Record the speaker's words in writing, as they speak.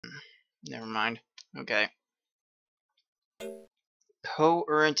Never mind. Okay.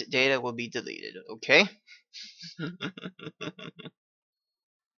 Co-earned data will be deleted. Okay.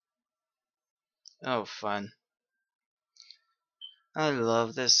 Oh, fun. I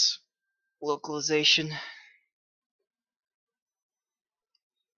love this localization.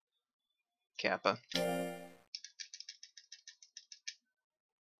 Kappa.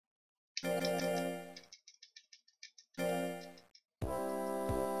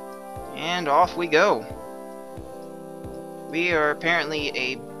 And off we go. We are apparently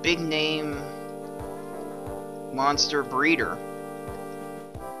a big name monster breeder.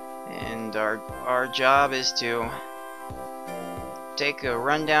 And our job is to take a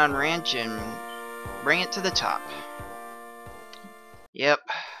rundown ranch and bring it to the top. Yep.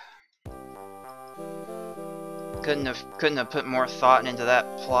 Couldn't have put more thought into that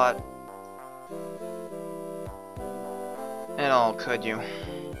plot at all, could you?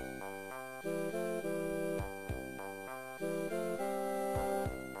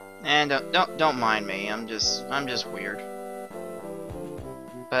 And don't mind me. I'm just weird.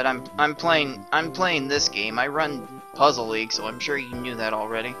 But I'm playing this game. I run Puzzle League, so I'm sure you knew that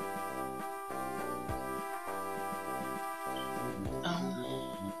already.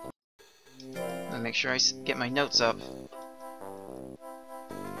 Let me make sure I get my notes up.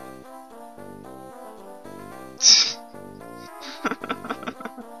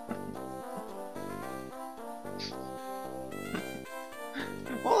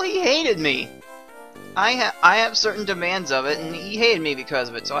 Well, he hated me. I have certain demands of it, and he hated me because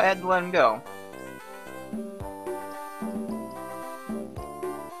of it, so I had to let him go.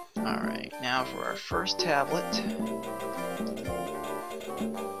 Alright, now for our first tablet.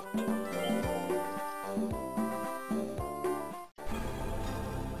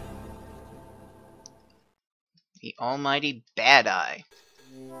 The almighty Bad Eye.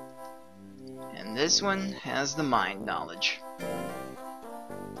 And this one has the mind knowledge.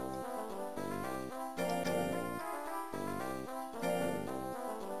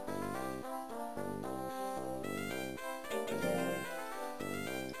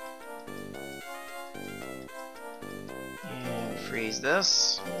 And freeze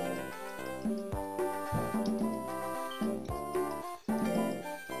this.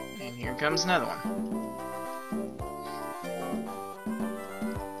 And here comes another one.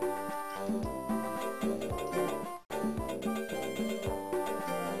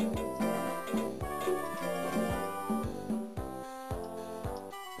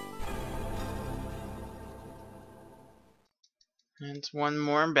 And one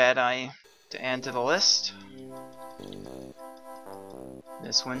more Bad Eye to add to the list.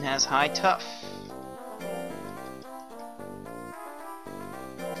 This one has high tough.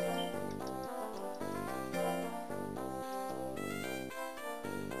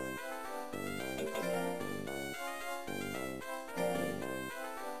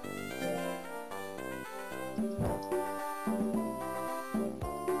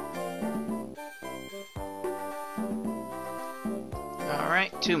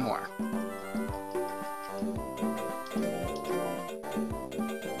 Alright, two more.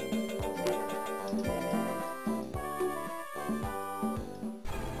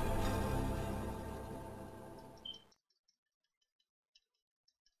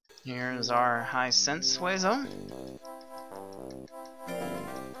 Here's our high sense Suezo.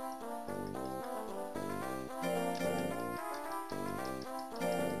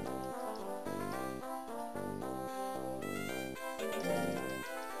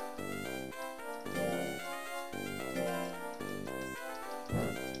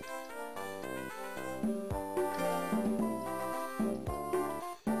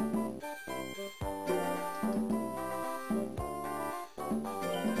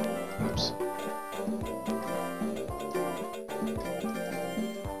 Oops.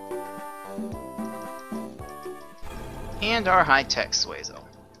 And our high-tech Suezo.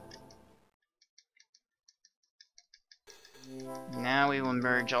 Now we will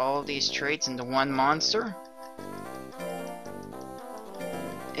merge all of these traits into one monster.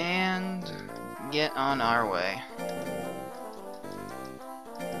 And get on our way.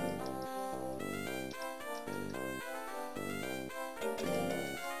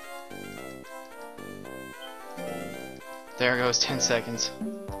 There goes 10 seconds.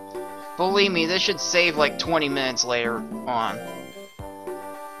 Believe me, this should save like 20 minutes later on.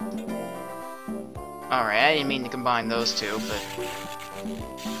 Alright, I didn't mean to combine those two, but...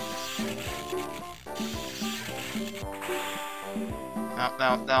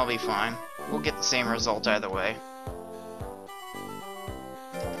 Oh, that'll be fine. We'll get the same result either way.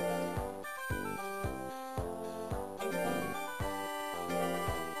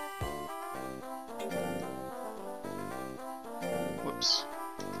 Oops.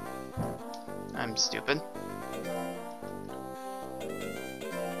 I'm stupid.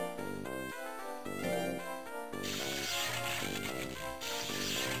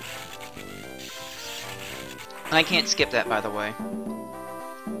 I can't skip that, by the way.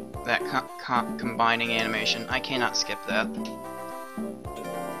 That combining animation. I cannot skip that.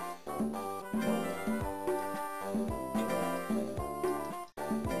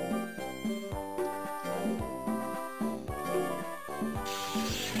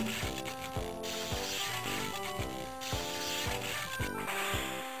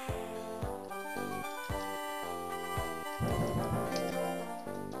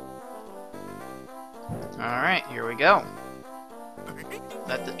 Alright, here we go.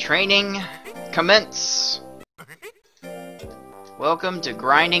 Let the training commence! Welcome to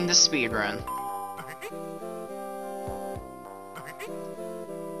grinding the speedrun.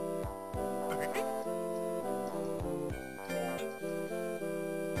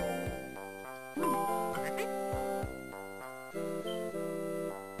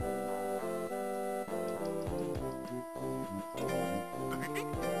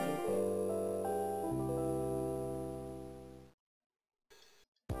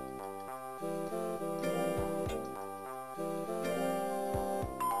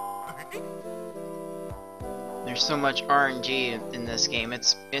 There's so much RNG in this game.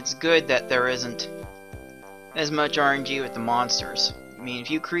 It's good that there isn't as much RNG with the monsters. I mean,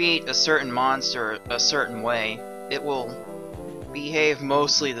 if you create a certain monster a certain way, it will behave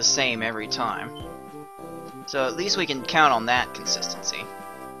mostly the same every time. So at least we can count on that consistency.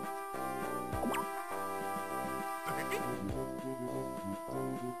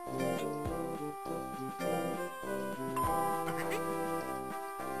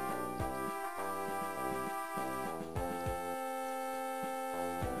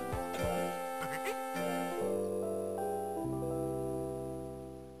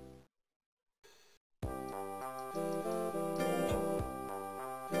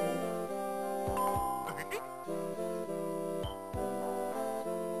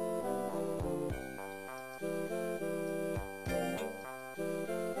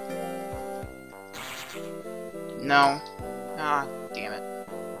 No. Ah, damn it.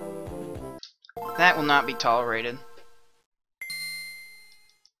 That will not be tolerated.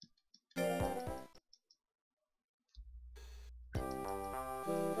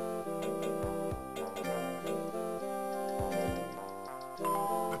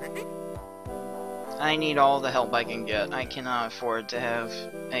 I need all the help I can get. I cannot afford to have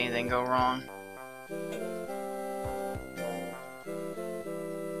anything go wrong.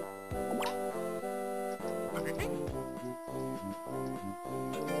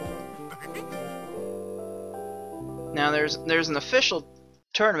 Now there's an official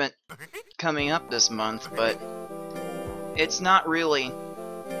tournament coming up this month, but it's not really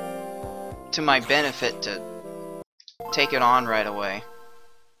to my benefit to take it on right away.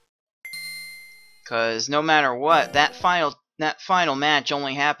 Cause no matter what, that final match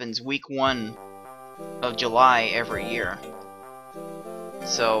only happens week 1 of July every year.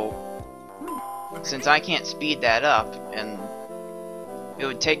 So since I can't speed that up, and it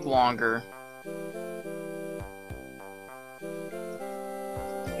would take longer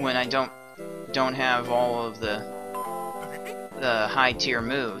when I don't have all of the high tier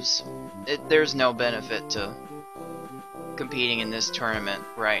moves, there's no benefit to competing in this tournament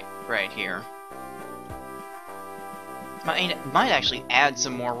right here. Might actually add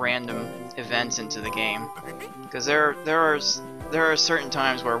some more random events into the game, because there are certain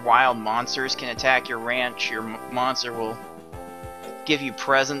times where wild monsters can attack your ranch. Your monster will give you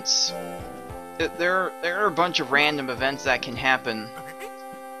presents. There are a bunch of random events that can happen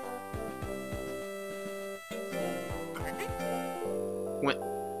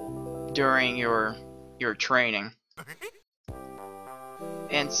during your training.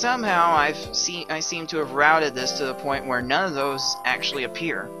 And somehow I seem to have routed this to the point where none of those actually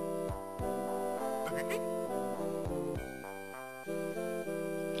appear.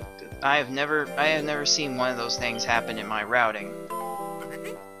 I have never seen one of those things happen in my routing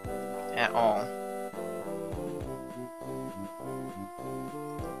at all.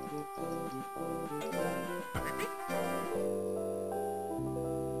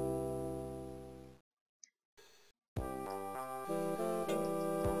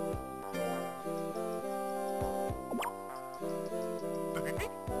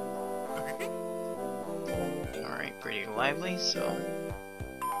 Pretty lively, so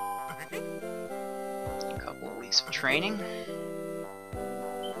a couple of weeks of training.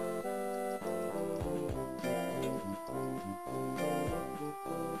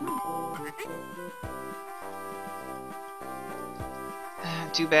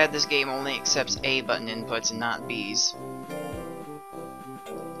 Too bad this game only accepts A button inputs and not B's.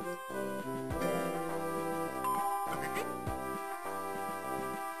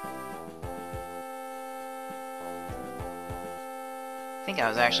 I think I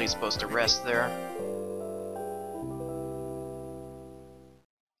was actually supposed to rest there.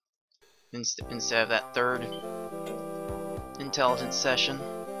 Instead of that third intelligence session.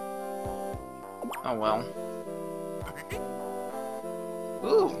 Oh well.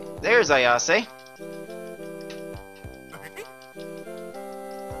 Ooh, there's Ayase.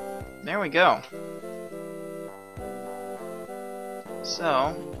 There we go.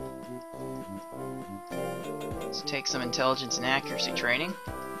 So, let's take some intelligence and accuracy training.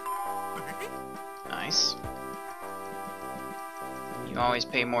 Nice. You always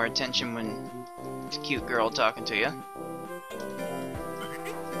pay more attention when it's a cute girl talking to you.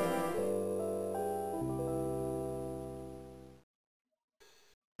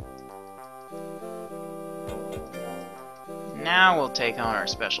 Now we'll take on our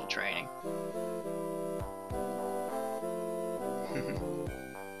special training.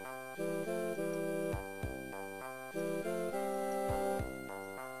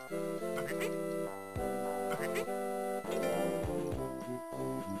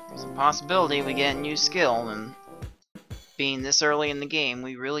 There's a possibility we get a new skill, and being this early in the game,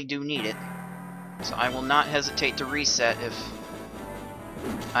 we really do need it. So I will not hesitate to reset if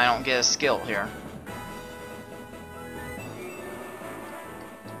I don't get a skill here.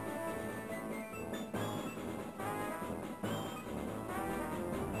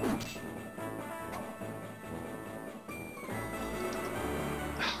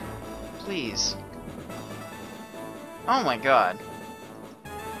 Please. Oh my god.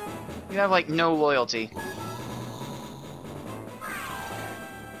 You have like no loyalty.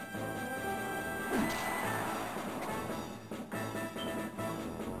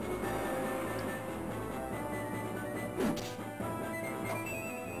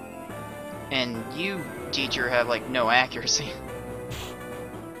 And you, teacher, have like no accuracy.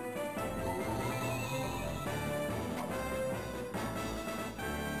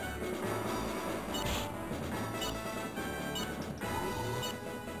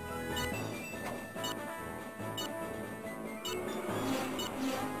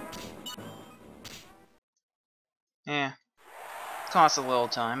 Yeah, costs a little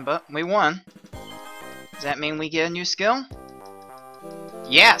time, but we won. Does that mean we get a new skill?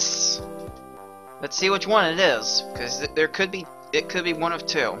 Yes! Let's see which one it is, because it could be one of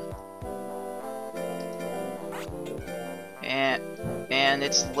two. And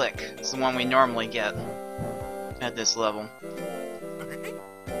it's Lick. It's the one we normally get at this level.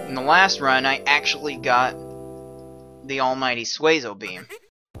 In the last run, I actually got the almighty Suezo Beam.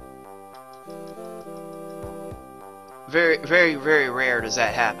 Very, very, very rare does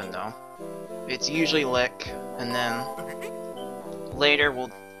that happen, though. It's usually Lick, and then later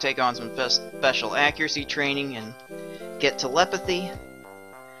we'll take on some special accuracy training and get telepathy,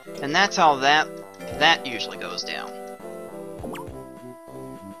 and that's how that usually goes down.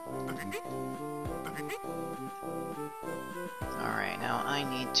 Alright, now I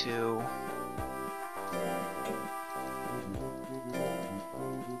need to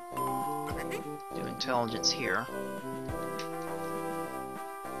do intelligence here.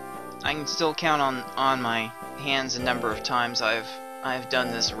 I can still count on my hands the number of times I've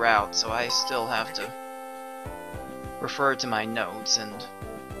done this route, so I still have to refer to my notes, and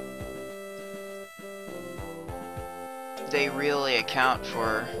they really account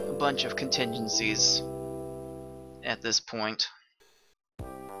for a bunch of contingencies at this point.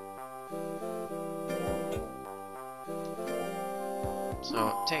 So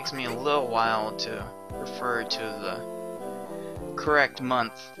it takes me a little while to refer to the correct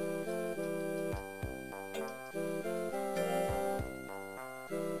month.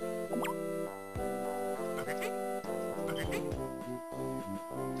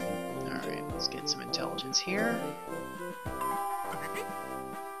 Alright, let's get some intelligence here.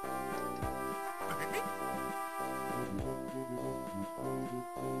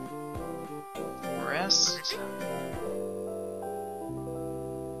 Rest.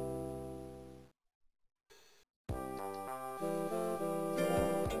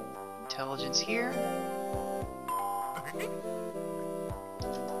 Intelligence here.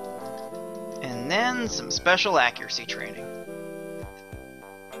 And then some special accuracy training.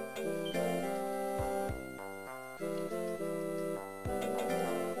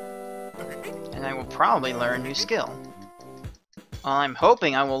 And I will probably learn a new skill. Well, I'm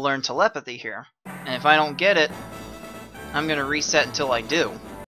hoping I will learn telepathy here. And if I don't get it, I'm gonna reset until I do.